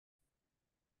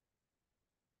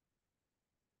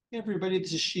Hey everybody,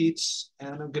 this is Sheets,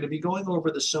 and I'm going to be going over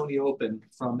the Sony Open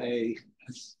from a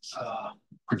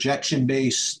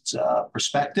projection-based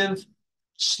perspective,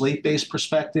 slate-based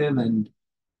perspective, and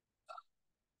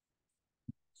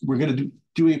we're going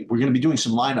to be doing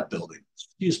some lineup building.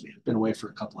 Excuse me, I've been away for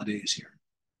a couple of days here.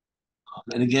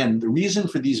 And again, the reason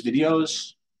for these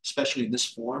videos, especially in this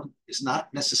form, is not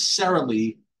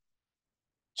necessarily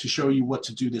to show you what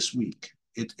to do this week.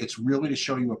 It's really to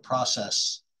show you a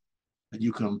process that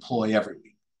you can employ every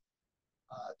week.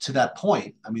 To that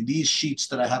point, I mean, these sheets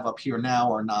that I have up here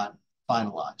now are not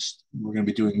finalized. We're going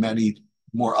to be doing many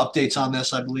more updates on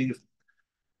this, I believe.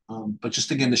 But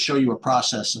just again, to show you a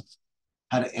process of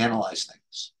how to analyze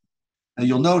things. Now,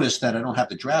 you'll notice that I don't have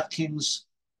the DraftKings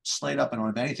slate up. I don't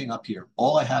have anything up here.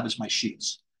 All I have is my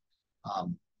sheets.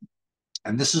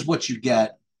 And this is what you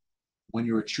get when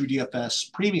you're a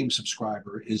TrueDFS premium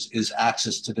subscriber is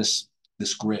access to this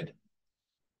grid.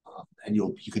 And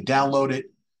you can download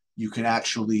it. You can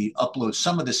actually upload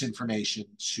some of this information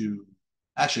to,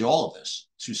 actually all of this,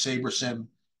 to Sabersim.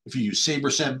 If you use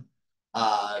Sabersim,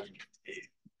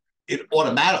 it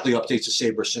automatically updates to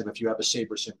Sabersim if you have a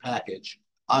Sabersim package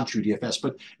on TrueDFS.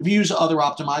 But if you use other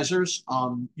optimizers,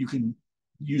 you can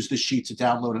use this sheet to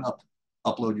download and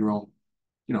upload your own,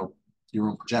 your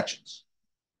own projections.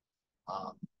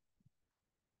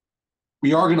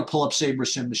 We are going to pull up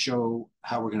Sabersim to show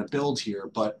how we're going to build here,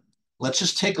 but let's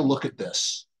just take a look at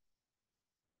this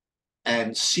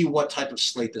and see what type of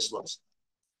slate this looks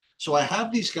like. So I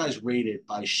have these guys rated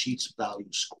by Sheets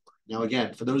Value Score. Now,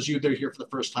 again, for those of you that are here for the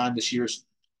first time this year's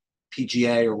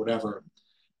PGA or whatever,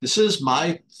 this is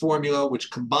my formula, which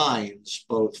combines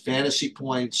both fantasy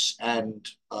points and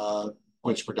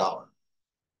points per dollar.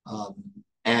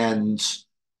 And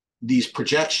these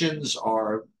projections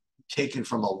are taken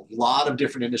from a lot of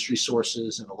different industry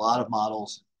sources and a lot of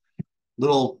models,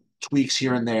 little tweaks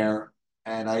here and there.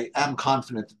 And I am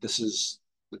confident that this is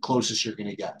the closest you're going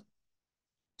to get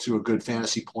to a good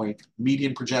fantasy point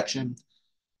median projection.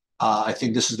 I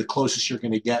think this is the closest you're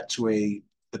going to get to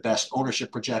the best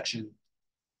ownership projection.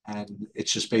 And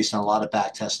it's just based on a lot of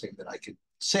back testing that I could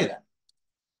say that.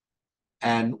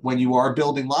 And when you are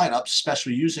building lineups,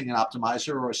 especially using an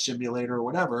optimizer or a simulator or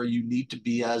whatever, you need to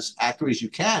be as accurate as you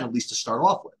can, at least to start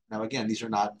off with. Now, again, these are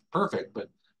not perfect,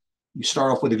 but you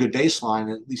start off with a good baseline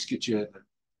and at least get you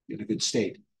in a good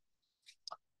state.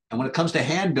 And when it comes to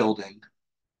hand building,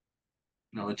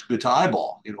 it's good to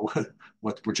eyeball,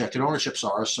 what the projected ownerships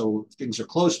are. So if things are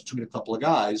close between a couple of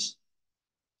guys,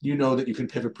 you know that you can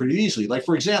pivot pretty easily. Like,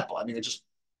 for example, I mean,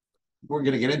 we're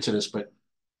going to get into this, but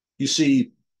you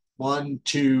see 1,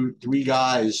 2, 3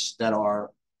 guys that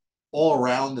are all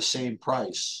around the same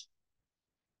price.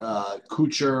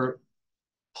 Kuchar,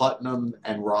 Putnam,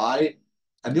 and Rye,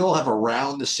 and they all have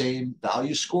around the same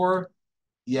value score,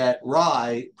 yet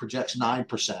Rye projects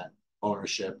 9%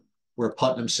 ownership, where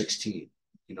Putnam 16.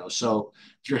 So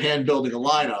if you're hand building a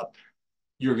lineup,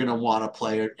 you're going to want to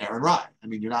play Aaron Rye. I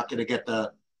mean, you're not going to get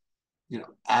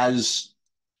as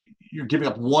you're giving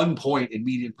up 1 point in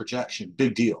median projection,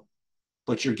 big deal,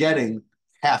 but you're getting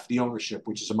half the ownership,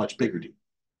 which is a much bigger deal.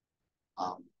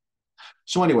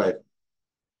 So anyway,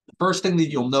 the first thing that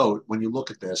you'll note when you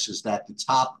look at this is that the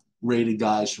top rated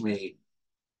guys from a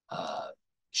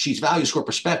Sheets value score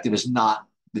perspective is not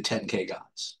the 10K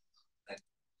guys.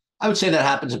 I would say that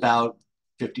happens about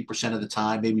 50% of the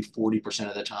time, maybe 40%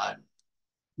 of the time,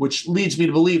 which leads me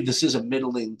to believe this is a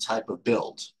middling type of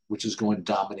build, which is going to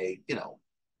dominate,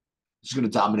 is going to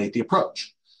dominate the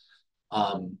approach.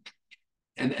 And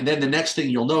then the next thing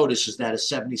you'll notice is that a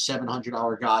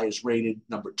 $7,700 guy is rated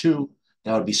number 2.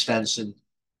 That would be Svensson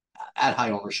at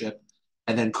high ownership.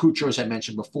 And then Kuchar, as I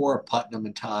mentioned before, Putnam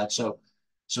and Todd. So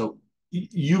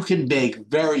you can make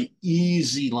very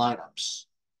easy lineups,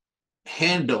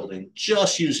 hand building,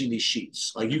 just using these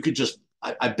sheets. Like you could just,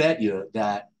 I bet you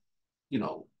that,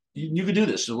 you could do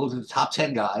this. So look at the top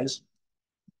 10 guys,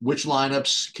 which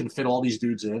lineups can fit all these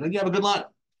dudes in, and you have a good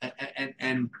lineup.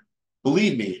 And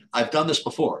believe me, I've done this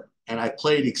before, and I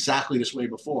played exactly this way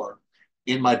before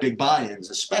in my big buy-ins,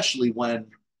 especially when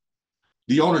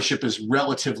the ownership is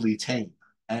relatively tame.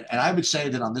 And I would say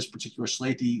that on this particular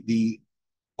slate, the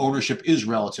ownership is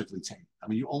relatively tame. I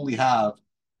mean, you only have,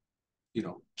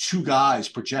 2 guys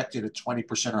projected at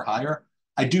 20% or higher.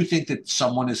 I do think that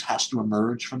someone has to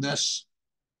emerge from this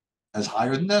as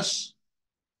higher than this.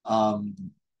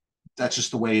 That's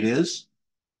just the way it is.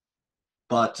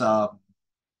 But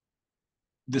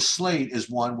the slate is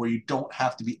one where you don't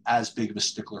have to be as big of a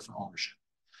stickler for ownership.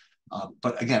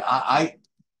 But again,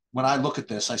 when I look at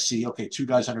this, I see, okay, 2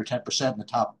 guys under 10% in the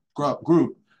top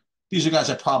group. These are guys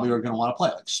I probably are going to want to play,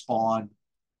 like Spawn,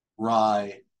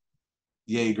 Rye,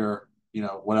 Jaeger,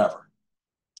 whatever.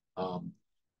 Um,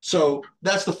 so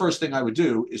that's the first thing I would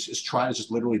do is try to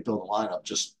just literally build a lineup,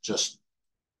 just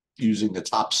using the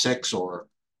top six or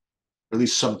at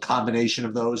least some combination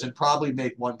of those, and probably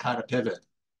make one kind of pivot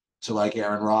to like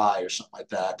Aaron Rye or something like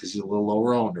that because he's a little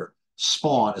lower owned, or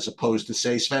Spawn as opposed to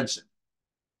say Svensson.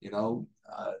 You know,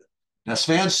 now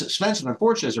Svensson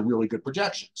unfortunately has a really good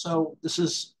projection, so this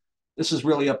is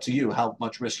really up to you how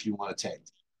much risk you want to take.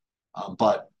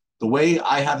 But the way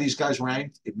I have these guys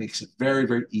ranked, it makes it very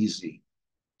very easy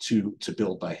to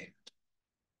build by hand.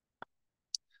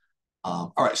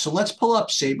 All right, so let's pull up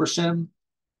Sabersim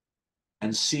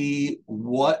and see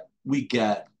what we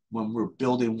get when we're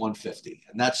building 150.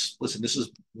 And listen, this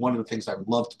is one of the things I would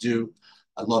love to do.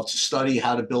 I'd love to study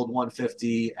how to build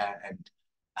 150 and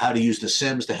how to use the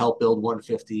sims to help build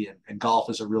 150. And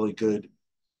golf is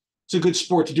it's a good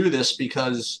sport to do this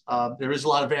because there is a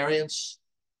lot of variance,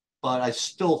 but I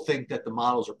still think that the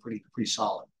models are pretty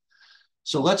solid.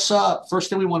 So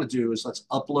first thing we want to do is let's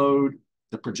upload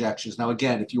the projections. Now,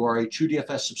 again, if you are a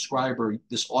TrueDFS subscriber,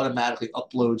 this automatically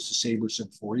uploads to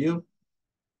Sabersim for you.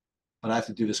 But I have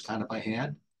to do this kind of by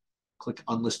hand. Click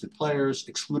unlisted players,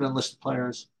 exclude unlisted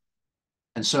players.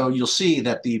 And so you'll see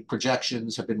that the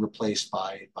projections have been replaced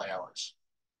by ours.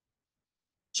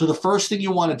 So the first thing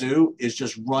you want to do is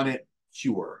just run it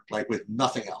pure, like with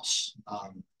nothing else.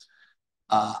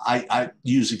 I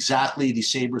use exactly the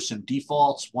Sabersim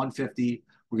defaults, 150.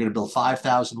 We're going to build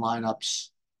 5,000 lineups,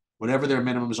 whatever their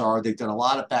minimums are. They've done a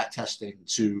lot of back testing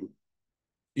to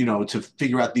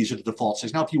figure out these are the default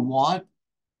settings. Now, if you want,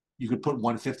 you could put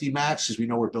 150 max because we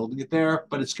know we're building it there,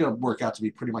 but it's going to work out to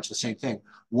be pretty much the same thing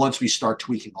once we start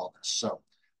tweaking all this. So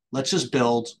let's just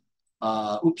build.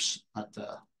 We're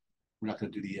not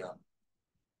going to do the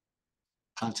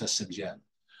contest sims yet.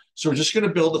 So we're just going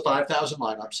to build the 5,000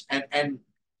 lineups. And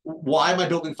why am I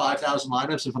building 5,000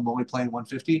 lineups if I'm only playing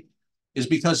 150? Is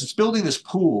because it's building this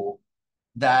pool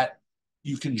that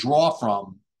you can draw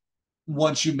from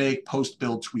once you make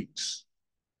post-build tweaks.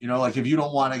 Like if you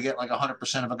don't want to get like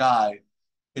 100% of a guy,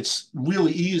 it's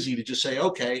really easy to just say,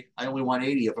 okay, I only want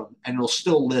 80 of them. And they'll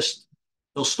still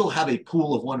have a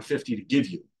pool of 150 to give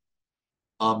you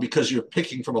because you're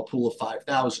picking from a pool of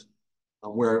 5,000,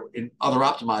 where in other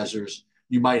optimizers,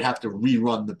 you might have to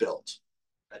rerun the build.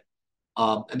 Okay?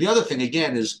 And the other thing,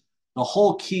 again, is the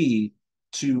whole key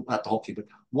not the whole key, but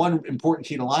one important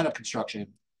key to lineup construction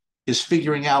is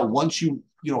figuring out once you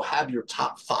have your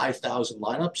top 5,000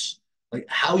 lineups, like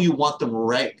how you want them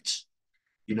ranked.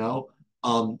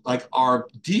 Like our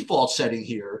default setting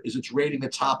here is it's rating the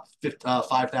top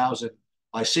 5,000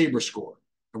 by Saber score,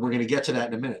 and we're going to get to that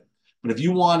in a minute. But if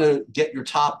you want to get your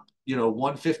top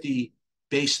 150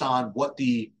 based on what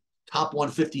the top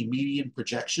 150 median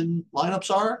projection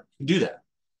lineups are, you can do that.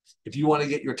 If you want to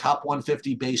get your top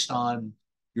 150 based on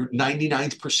your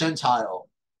 99th percentile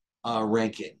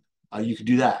ranking, you can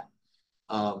do that.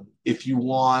 If you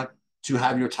want to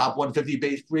have your top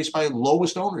 150 based by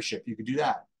lowest ownership, you can do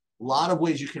that. A lot of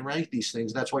ways you can rank these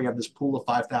things. That's why you have this pool of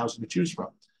 5,000 to choose from.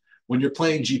 When you're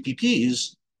playing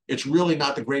GPPs, it's really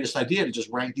not the greatest idea to just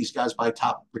rank these guys by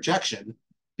top projection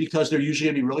because they're usually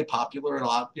going to be really popular, and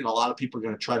a lot of people are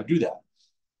going to try to do that.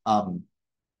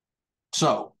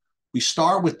 So we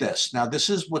start with this. Now, this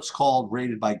is what's called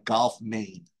rated by Golf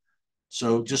Main.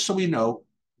 So just so we know,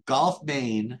 Golf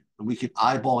Main, and we can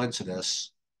eyeball into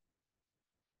this,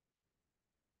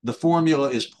 the formula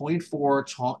is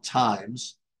 0.4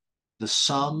 times the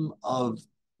sum of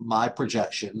my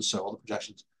projections, so all the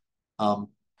projections,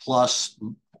 plus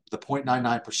the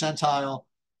 0.99 percentile,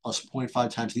 plus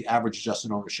 0.5 times the average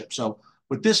adjusted ownership. So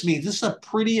what this means, this is a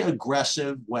pretty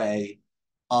aggressive way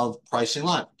of pricing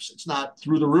lineups. It's not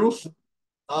through the roof,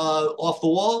 off the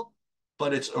wall,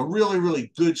 but it's a really,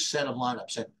 really good set of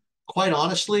lineups. And quite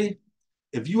honestly,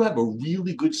 if you have a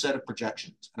really good set of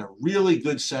projections and a really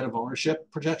good set of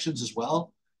ownership projections as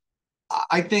well,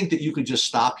 I think that you could just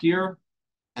stop here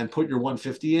and put your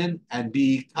 150 in and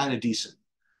be kind of decent.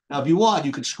 Now, if you want,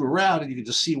 you could screw around and you can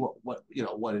just see what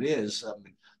it is.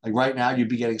 Like right now, you'd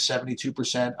be getting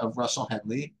 72% of Russell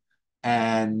Henley,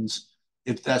 and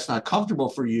if that's not comfortable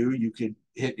for you, you could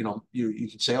hit, you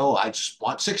could say, oh, I just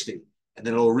want 60, and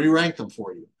then it'll re-rank them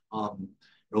for you.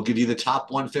 It'll give you the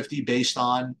top 150 based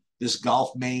on this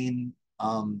Golf Main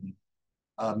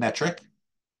metric,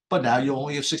 but now you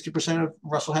only have 60% of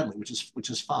Russell Henley, which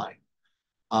is fine.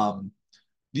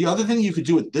 The other thing you could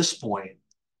do at this point,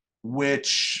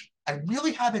 which I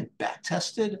really haven't back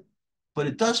tested, but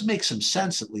it does make some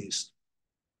sense at least,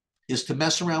 is to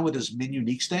mess around with this min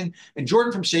uniques thing. And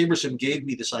Jordan from Sabersim gave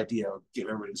me this idea, or gave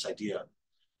everybody this idea,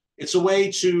 It's a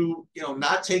way to,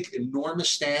 not take enormous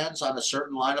stands on a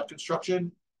certain lineup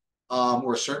construction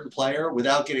or a certain player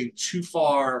without getting too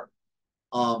far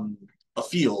um,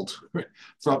 afield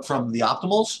from the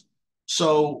optimals.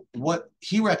 So what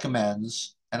he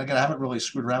recommends, and again, I haven't really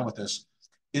screwed around with this,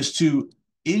 is to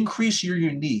increase your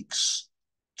uniques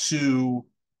to,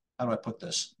 how do I put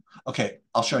this? Okay,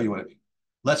 I'll show you what I mean.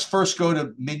 Let's first go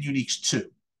to min uniques 2.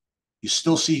 You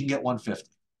still see you can get 150.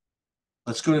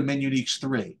 Let's go to min uniques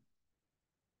 3.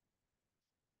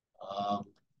 I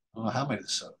don't know how many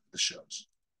this shows.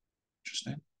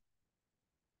 Interesting.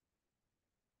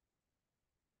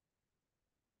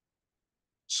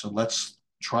 So let's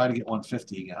try to get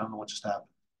 150 again. I don't know what just happened.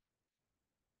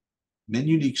 Min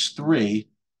uniques 3,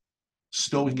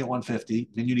 still we can get 150.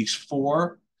 Min uniques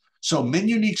 4. So min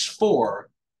uniques 4,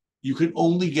 you can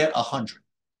only get 100.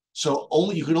 So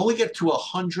you can only get to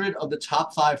 100 of the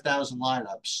top 5,000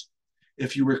 lineups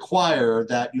if you require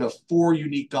that you have 4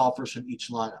 unique golfers from each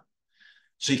lineup.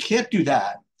 So you can't do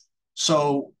that.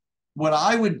 So what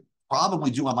I would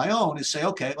probably do on my own is say,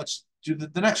 okay, let's do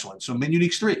the next one. So min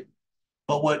uniques 3.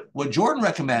 But what Jordan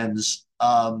recommends,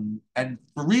 and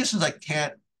for reasons I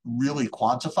can't really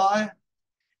quantify,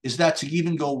 is that to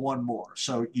even go one more.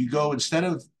 So you go, instead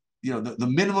of, the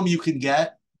minimum you can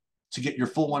get to get your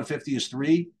full 150 is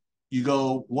 3, you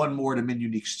go one more to min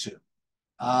uniques 2.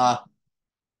 I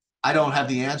don't have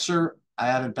the answer. I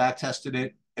haven't back tested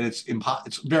it, and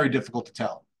it's very difficult to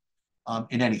tell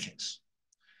in any case.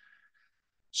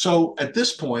 So at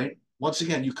this point, once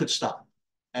again, you could stop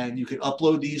and you can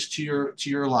upload these to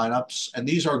your lineups. And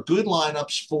these are good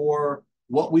lineups for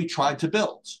what we tried to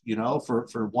build,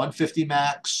 for 150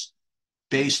 max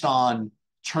based on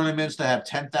tournaments that have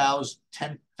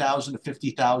 10,000 to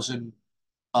 50,000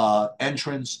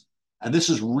 entrants. And this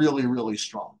is really, really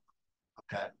strong.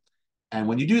 Okay. And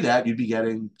when you do that, you'd be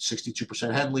getting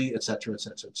 62% Henley, et cetera, et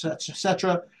cetera, et cetera, et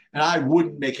cetera. And I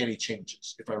wouldn't make any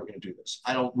changes if I were going to do this.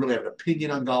 I don't really have an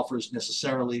opinion on golfers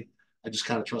necessarily. I just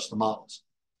kind of trust the models.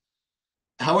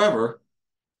 However,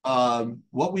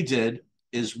 what we did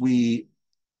is we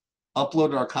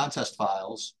uploaded our contest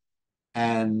files,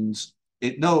 and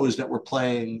it knows that we're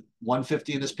playing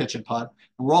 150 in this pitch and putt.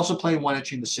 And we're also playing one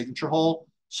entry in the signature hole.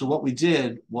 So what we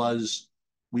did was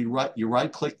you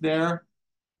right click there.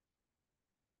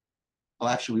 Oh,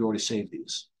 actually, we already saved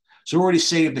these. So we already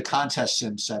saved the contest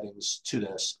sim settings to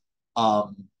this.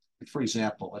 For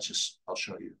example, I'll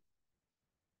show you,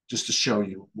 just to show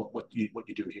you what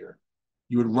you do here.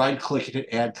 You would right click it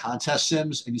and add contest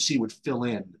sims, and you see it would fill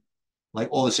in like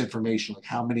all this information, like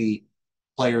how many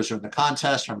players are in the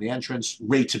contest, how many entrants,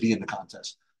 rate to be in the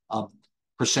contest,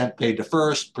 percent paid to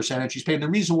first, percent entries paid. And the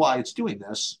reason why it's doing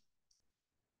this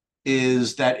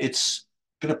is that it's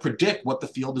going to predict what the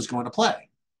field is going to play.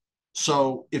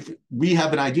 So if we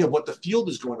have an idea of what the field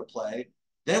is going to play,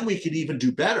 then we can even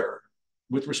do better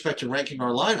with respect to ranking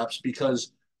our lineups,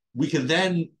 because we can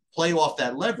then play off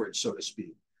that leverage, so to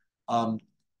speak.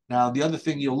 Now, the other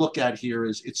thing you'll look at here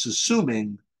is it's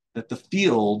assuming that the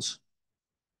field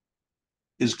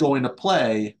is going to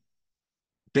play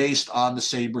based on the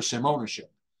Sabersim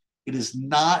ownership. It is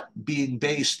not being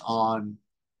based on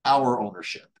our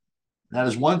ownership. That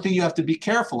is one thing you have to be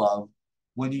careful of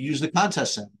when you use the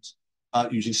contest sims.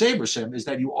 Using Sabersim, is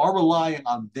that you are relying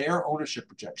on their ownership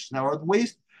projections. Now,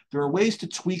 there are ways to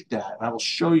tweak that, and I will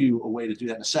show you a way to do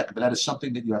that in a second, but that is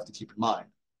something that you have to keep in mind.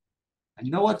 And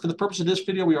you know what? For the purpose of this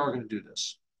video, we are going to do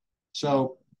this.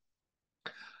 So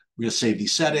we're going to save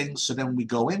these settings. So then when we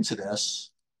go into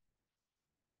this,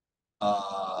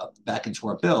 back into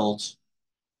our builds,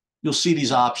 you'll see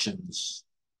these options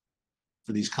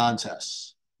for these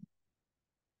contests.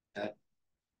 Okay?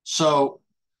 So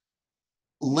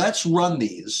let's run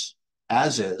these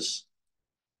as is,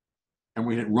 and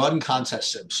we're going to run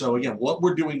contest sim. So again, what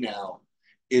we're doing now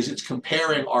is it's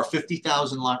comparing our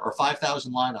 50,000 line or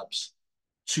 5,000 lineups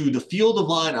to the field of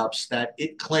lineups that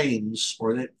it claims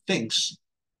or that it thinks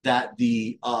that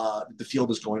the field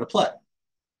is going to play.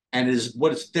 And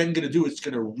what it's then going to do, it's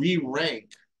going to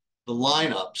re-rank the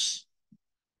lineups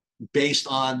based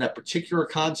on that particular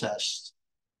contest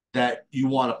that you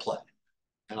want to play.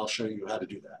 And I'll show you how to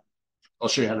do that. I'll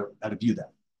show you how to view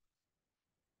that.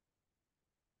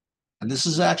 And this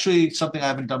is actually something I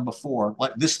haven't done before.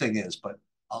 Like this thing is, but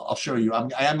I'll show you.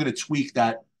 I am going to tweak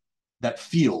that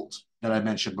field that I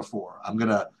mentioned before. I'm going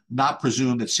to not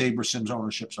presume that Sabersim's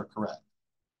ownerships are correct.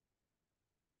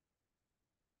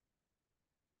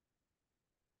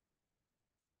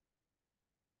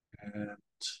 And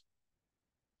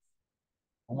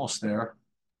almost there.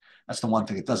 That's the one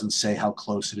thing. It doesn't say how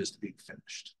close it is to being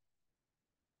finished.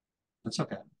 That's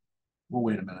okay. We'll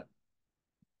wait a minute.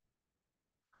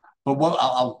 But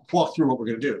I'll walk through what we're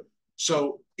going to do.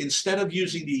 So instead of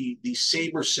using the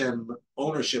Sabersim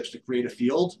ownerships to create a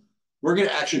field, we're going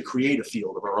to actually create a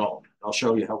field of our own. I'll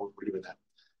show you how we're doing that.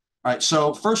 All right.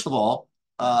 So first of all,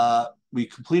 we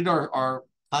completed our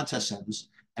contest sims,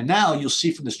 and now you'll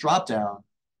see from this dropdown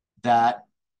that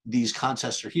these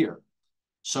contests are here.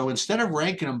 So instead of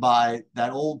ranking them by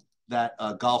that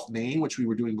golf main, which we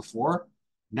were doing before,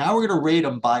 now we're going to rate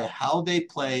them by how they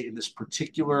play in this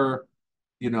particular,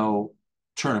 you know,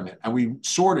 tournament. And we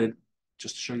sorted,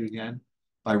 just to show you again,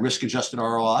 by risk adjusted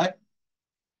ROI,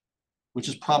 which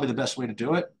is probably the best way to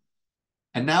do it.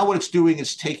 And now what it's doing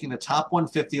is taking the top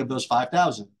 150 of those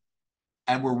 5,000,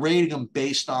 and we're rating them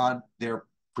based on their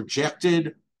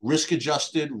projected risk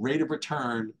adjusted rate of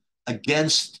return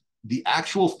against the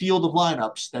actual field of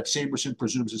lineups that Sabersim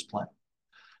presumes is playing.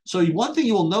 So one thing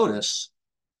you will notice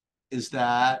is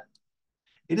that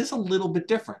it is a little bit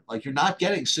different. Like you're not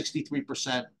getting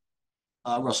 63%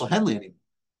 Russell Henley anymore.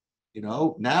 You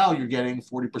know, now you're getting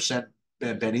 40%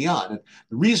 Benny on. And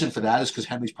the reason for that is because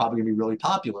Henley's probably going to be really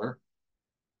popular,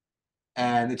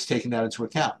 and it's taking that into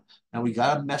account. Now we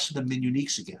got to mess with the min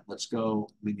uniques again. Let's go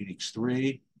min uniques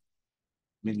 3,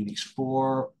 min uniques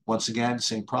 4. Once again,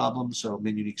 same problem. So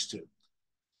min uniques 2.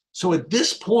 So at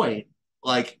this point,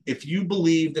 like if you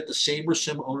believe that the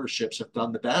Sabersim ownerships have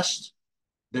done the best,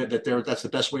 that's the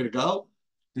best way to go,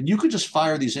 then you could just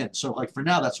fire these in. So like for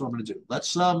now, that's what I'm going to do.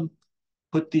 Let's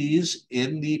put these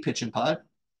in the pitch and putt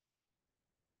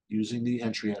using the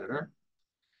entry editor.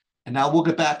 And now we'll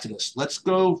get back to this. Let's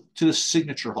go to the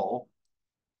signature hole,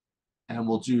 and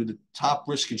we'll do the top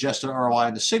risk adjusted ROI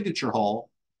in the signature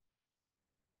hole.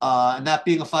 And that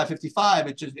being a 555,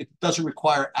 it doesn't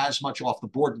require as much off the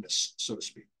boardness, so to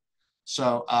speak.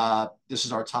 So this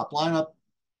is our top lineup.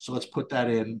 So let's put that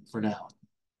in for now.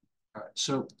 All right.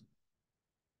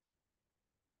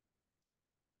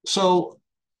 So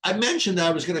I mentioned that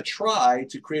I was going to try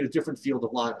to create a different field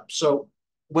of lineups. So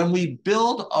when we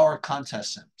build our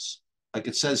contest sims, like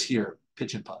it says here,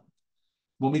 pitch and putt,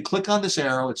 when we click on this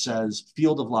arrow, it says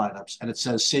field of lineups, and it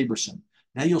says Sabersim.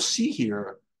 Now you'll see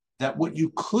here that what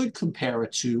you could compare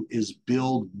it to is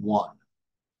build one.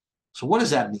 So what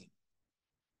does that mean?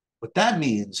 What that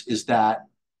means is that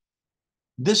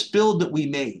this build that we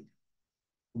made,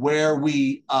 where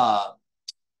we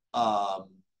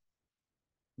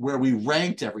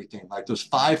ranked everything, like those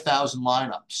 5,000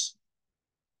 lineups,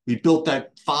 we built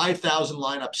that 5,000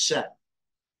 lineup set,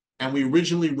 and we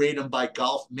originally rated them by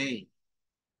golf main.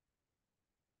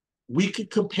 We could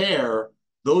compare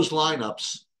those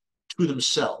lineups to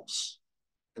themselves,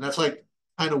 and that's like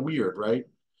kind of weird, right?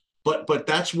 But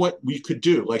that's what we could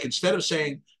do. Like instead of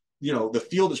saying, you know, the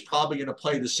field is probably going to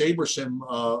play the Sabersim,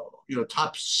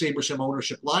 top Sabersim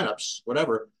ownership lineups,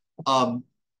 whatever.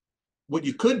 What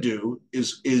you could do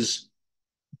is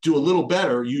do a little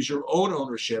better, use your own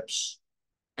ownerships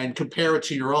and compare it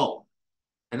to your own.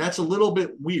 And that's a little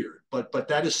bit weird, but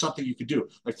that is something you could do.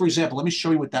 Like, for example, let me show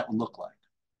you what that would look like.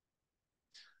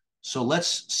 So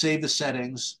let's save the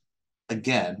settings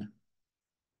again.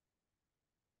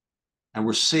 And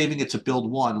we're saving it to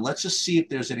build one. Let's just see if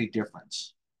there's any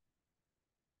difference.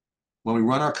 When we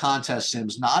run our contest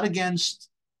sims, not against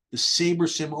the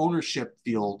Sabersim ownership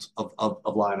field of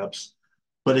lineups,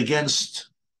 but against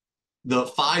the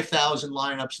 5,000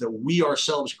 lineups that we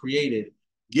ourselves created,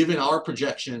 given our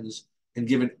projections and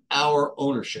given our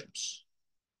ownerships.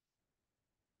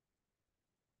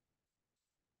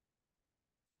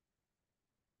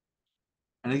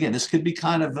 And again, this could be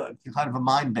kind of a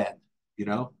mind bend, you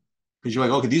know, because you're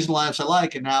like, okay, these are the lineups I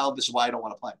like, and now this is why I don't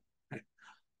want to play.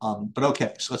 But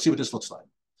okay, so let's see what this looks like.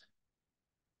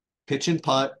 Pitch and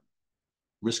putt,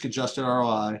 risk adjusted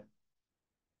ROI.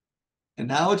 And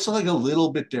now it's like a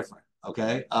little bit different.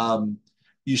 Okay.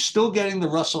 You're still getting the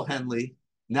Russell Henley.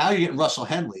 Now you're getting Russell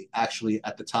Henley actually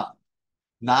at the top,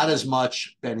 not as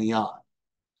much Benny on.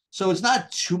 So it's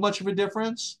not too much of a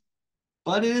difference,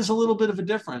 but it is a little bit of a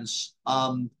difference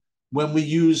when we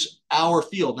use our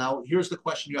field. Now, here's the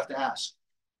question you have to ask.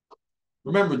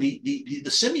 Remember, the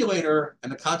simulator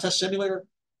and the contest simulator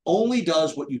only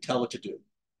does what you tell it to do.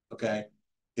 Okay.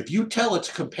 If you tell it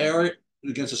to compare it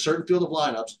against a certain field of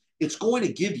lineups, it's going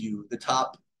to give you the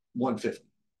top 150.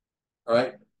 All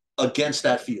right, against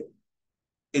that field.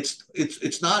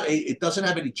 It's not it doesn't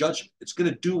have any judgment. It's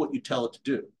going to do what you tell it to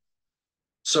do.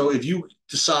 So if you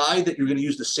decide that you're going to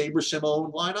use the Sabersim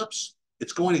owned lineups,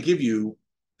 it's going to give you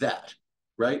that,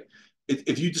 right?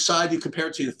 If you decide you compare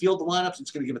it to the field of lineups,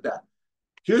 it's going to give it that.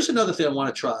 Here's another thing I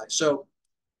want to try. So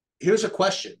here's a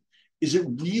question. Is it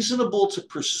reasonable to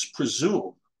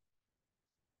presume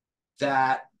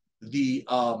that the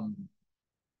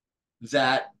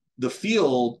the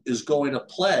field is going to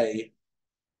play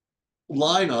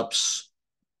lineups,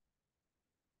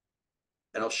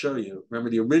 and I'll show you.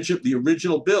 Remember, the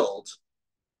original build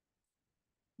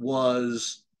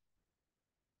was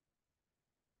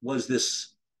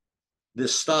this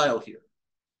style here.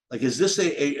 Like, is this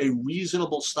a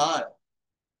reasonable style?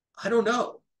 I don't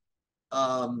know.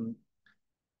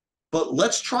 But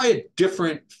let's try a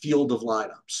different field of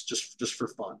lineups just for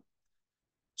fun.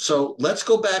 So let's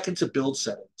go back into build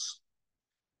settings.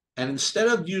 And instead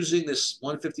of using this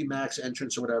 150 max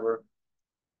entrance or whatever,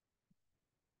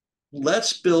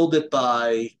 let's build it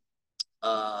by,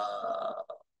 I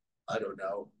don't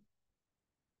know,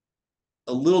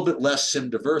 a little bit less sim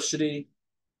diversity.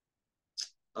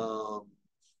 We'll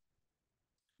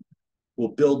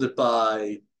build it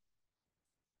by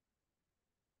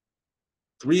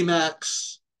 3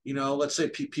 max. You know, let's say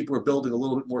people are building a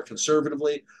little bit more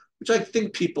conservatively, which I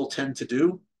think people tend to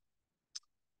do.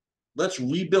 Let's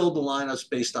rebuild the lineups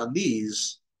based on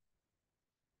these.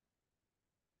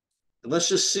 And let's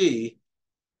just see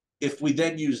if we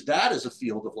then use that as a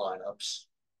field of lineups.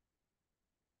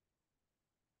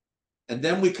 And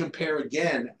then we compare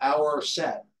again our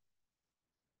set.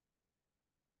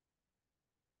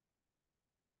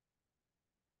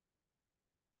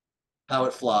 How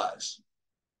it flies.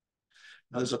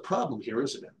 Now there's a problem here,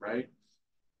 isn't it, right?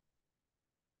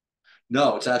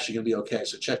 No, it's actually going to be okay.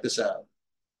 So check this out.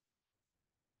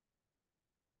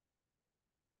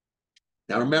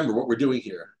 Now remember what we're doing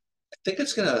here. I think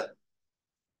it's going to,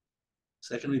 is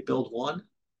that going to be build 1?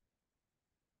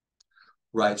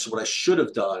 Right, so what I should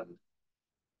have done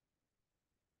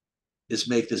is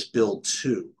make this build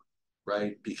 2,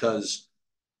 right? Because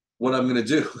what I'm going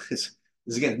to do is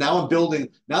again, now I'm building,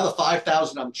 now the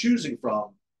 5,000 I'm choosing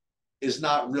from is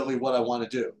not really what I want to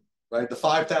do, right? The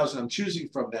 5,000 I'm choosing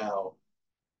from now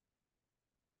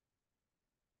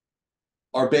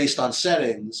are based on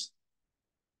settings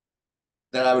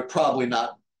that I would probably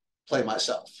not play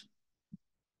myself.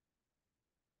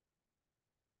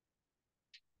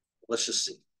 Let's just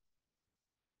see.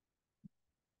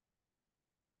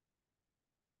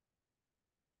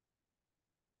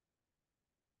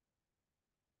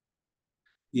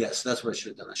 Yes, that's what I should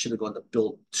have done. I should have gone to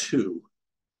build 2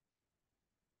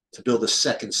 to build the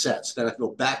second set. So then I can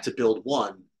go back to build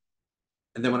 1.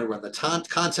 And then when I run the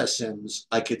contest sims,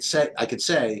 I could say,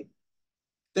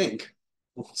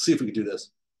 we'll see if we can do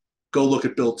this. Go look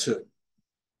at build 2.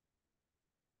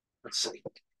 Let's see.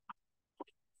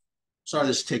 Sorry,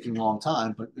 this is taking a long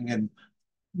time, but again,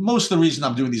 most of the reason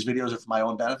I'm doing these videos are for my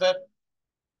own benefit.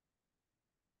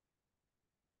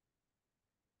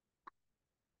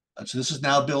 And so this is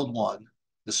now build 1.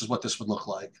 This is what this would look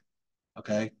like.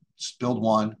 Okay, it's build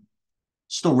 1.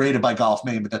 Still rated by Golf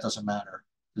Main, but that doesn't matter.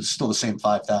 It's still the same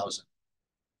 5,000.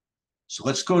 So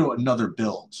let's go to another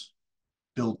build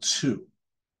 2.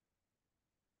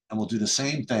 And we'll do the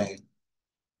same thing.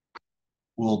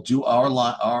 We'll do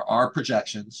our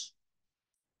projections.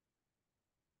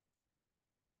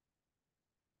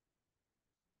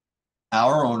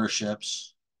 Our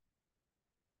ownerships.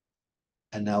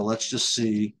 And now let's just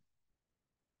see.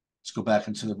 Let's go back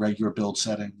into the regular build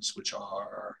settings, which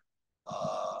are,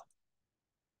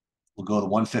 we'll go to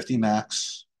 150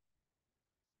 max,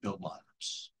 build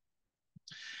lineups.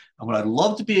 And what I'd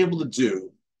love to be able to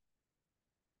do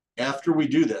after we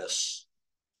do this,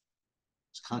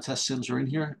 contest sims are in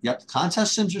here. Yep,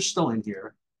 contest sims are still in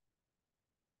here.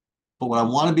 But what I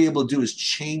want to be able to do is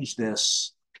change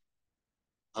this.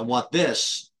 I want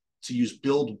this to use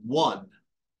build 1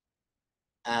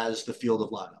 as the field of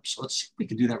lineups. So let's see if we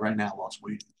can do that right now while it's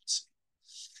waiting.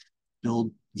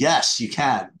 Build, yes, you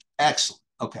can. Excellent.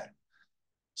 Okay.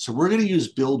 So we're going to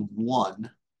use build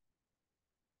 1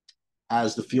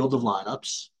 as the field of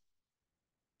lineups.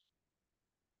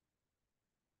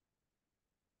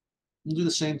 We'll do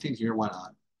the same thing here. Why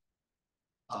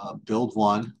not? Build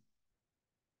 1.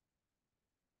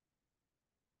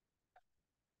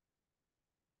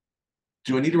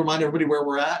 Do I need to remind everybody where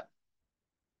we're at?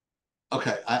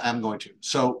 Okay, I'm going to.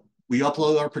 So we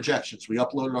upload our projections. We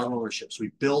uploaded our ownerships.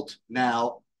 We built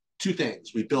now 2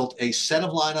 things. We built a set of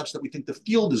lineups that we think the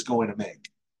field is going to make,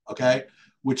 okay,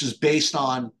 which is based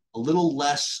on a little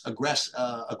less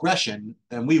aggression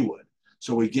than we would.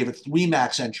 So we gave it 3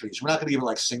 max entries. We're not going to give it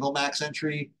like single max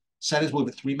entry settings. We'll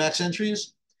give it 3 max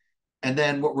entries. And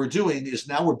then what we're doing is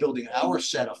now we're building our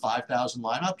set of 5,000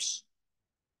 lineups,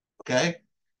 okay,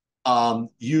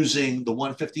 using the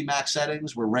 150 max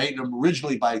settings. We're rating them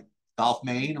originally by Golf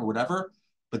Main or whatever.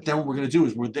 But then what we're going to do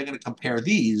is we're then going to compare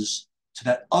these to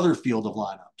that other field of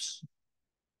lineups.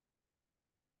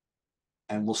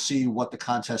 And we'll see what the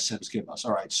contest sims give us.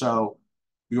 All right, so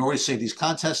We already saved these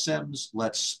contest sims.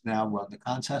 Let's now run the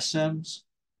contest sims.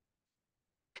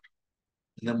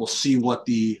 And then we'll see what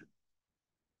the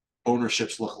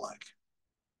ownerships look like.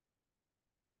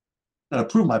 Now, to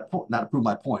prove my point, not to prove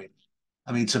my point.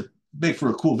 I mean, to make for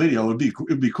a cool video,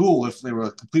 it'd be cool if they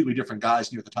were completely different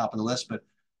guys near the top of the list. But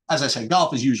as I said,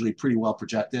 golf is usually pretty well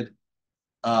projected.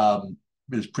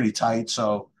 It's pretty tight,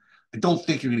 so I don't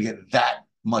think you're going to get that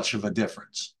much of a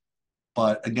difference.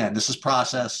 But again, this is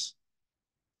process,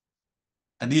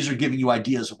 and these are giving you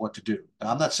ideas of what to do.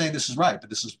 Now, I'm not saying this is right, but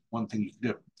this is one thing you can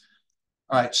do.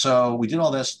 All right, so we did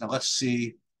all this. Now let's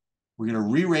see. We're going to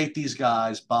re-rate these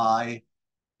guys by,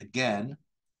 again,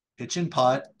 pitch and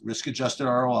putt, risk-adjusted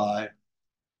ROI,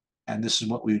 and this is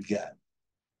what we would get.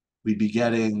 We'd be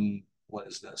getting, what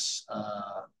is this?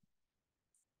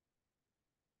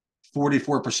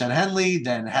 44% Henley,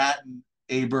 then Hatton,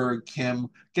 Aberg, Kim,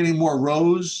 getting more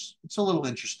Rose. It's a little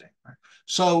interesting. Right?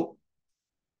 So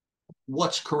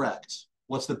what's correct?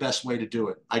 What's the best way to do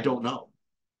it? I don't know.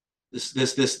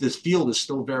 This field is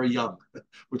still very young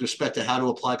with respect to how to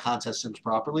apply contest sims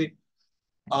properly.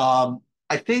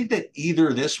 I think that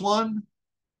either this one,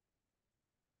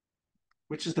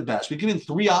 which is the best? We've given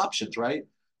three options, right?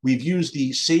 We've used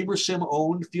the Sabersim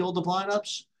owned field of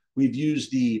lineups. We've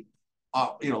used the,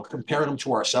 comparing them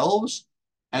to ourselves,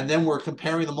 and then we're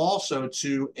comparing them also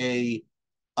to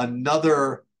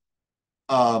another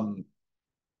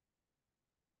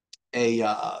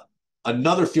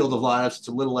another field of lineups that's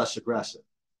a little less aggressive.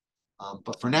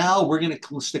 But for now, we're going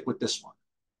to stick with this one.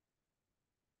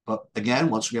 But again,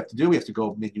 once we have to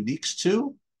go min uniques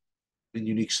 2, min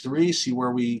uniques 3, see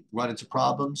where we run into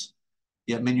problems.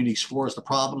 Yeah, min uniques 4 is the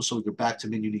problem, so we go back to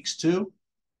min uniques 2.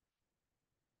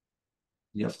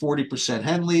 You have 40%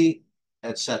 Henley,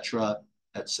 etc.,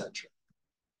 etc.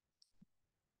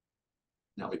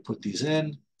 Now we put these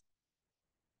in,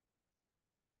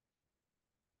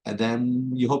 and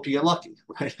then you hope you get lucky,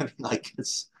 right? I mean, like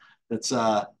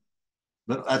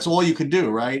but that's all you can do,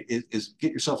 right? Is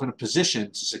get yourself in a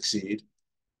position to succeed.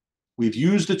 We've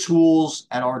used the tools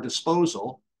at our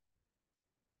disposal.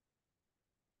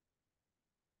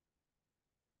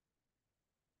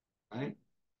 Right?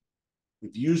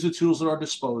 We've used the tools at our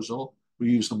disposal. We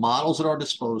use the models at our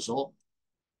disposal.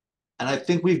 And I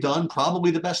think we've done probably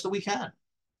the best that we can.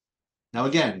 Now,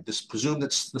 again, presume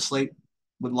that the slate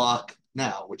would lock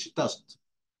now, which it doesn't.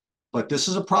 But this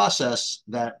is a process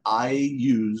that I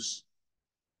use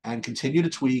and continue to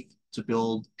tweak to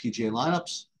build PGA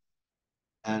lineups.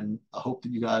 And I hope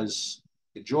that you guys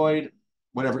enjoyed.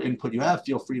 Whatever input you have,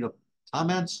 feel free to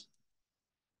comment.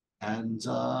 And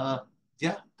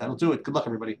yeah, that'll do it. Good luck,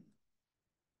 everybody.